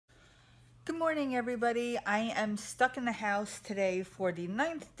Good morning, everybody. I am stuck in the house today for the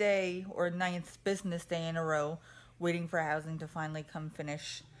 9th day or 9th business day in a row, waiting for housing to finally come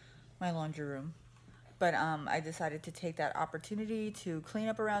finish my laundry room. But I decided to take that opportunity to clean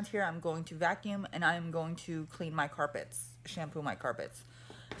up around here. I'm going to vacuum and I'm going to clean my carpets, shampoo my carpets.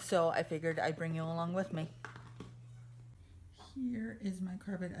 So I figured I'd bring you along with me. Here is my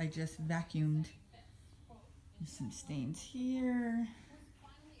carpet I just vacuumed. There's some stains here.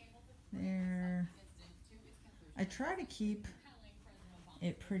 There. I try to keep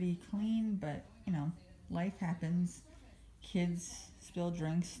it pretty clean, but you know, life happens. Kids spill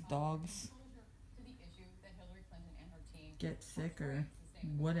drinks, dogs get sick or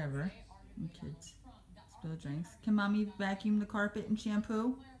whatever. And kids spill drinks. Can mommy vacuum the carpet and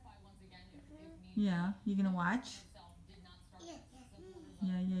shampoo? Yeah, you gonna watch?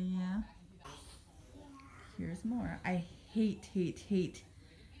 Yeah. Here's more. I hate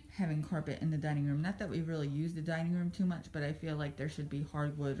having carpet in the dining room. Not that we really use the dining room too much, but I feel like there should be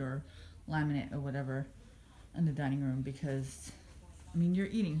hardwood or laminate or whatever in the dining room because, I mean, you're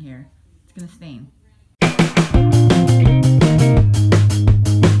eating here. It's gonna stain.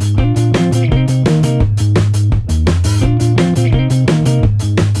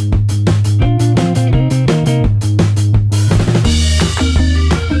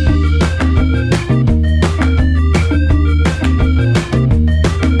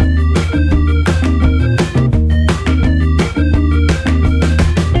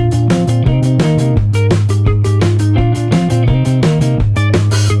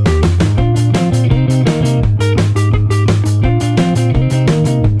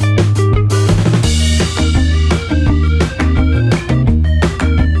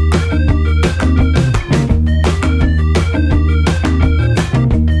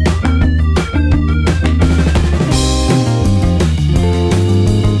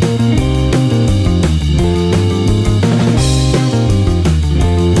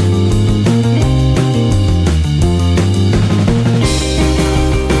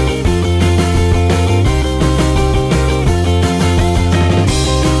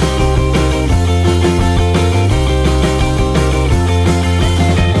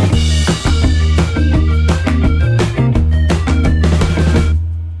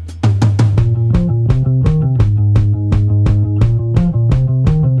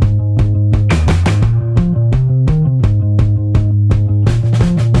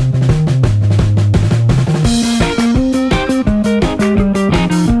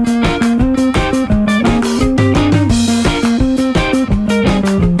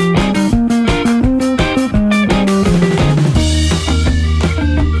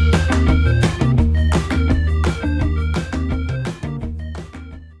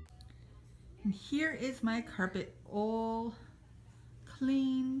 And here is my carpet all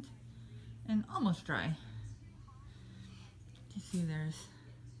cleaned and almost dry. You see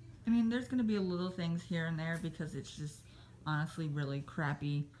there's gonna be little things here and there because it's just honestly really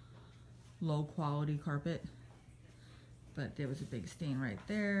crappy, low quality carpet. But there was a big stain right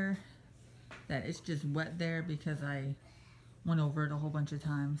there that it's just wet there because I went over it a whole bunch of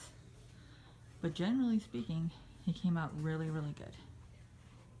times. But generally speaking, it came out really good.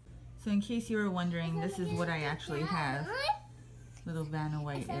 So in case you were wondering, this is what I actually have. Little Vanna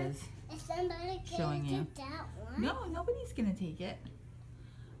White is showing you. No, nobody's gonna take it.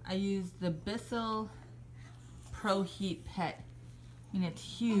 I used the Bissell Pro Heat Pet. I mean, it's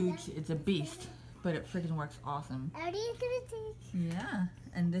huge, it's a beast, but it freaking works awesome. Are you gonna take? Yeah,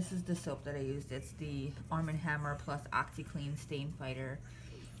 and this is the soap that I used. It's the Arm & Hammer plus OxiClean Stain Fighter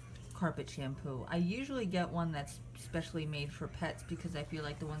carpet shampoo. I usually get one that's specially made for pets because I feel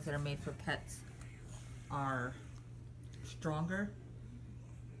like the ones that are made for pets are stronger,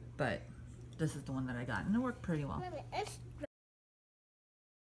 but this is the one that I got and it worked pretty well.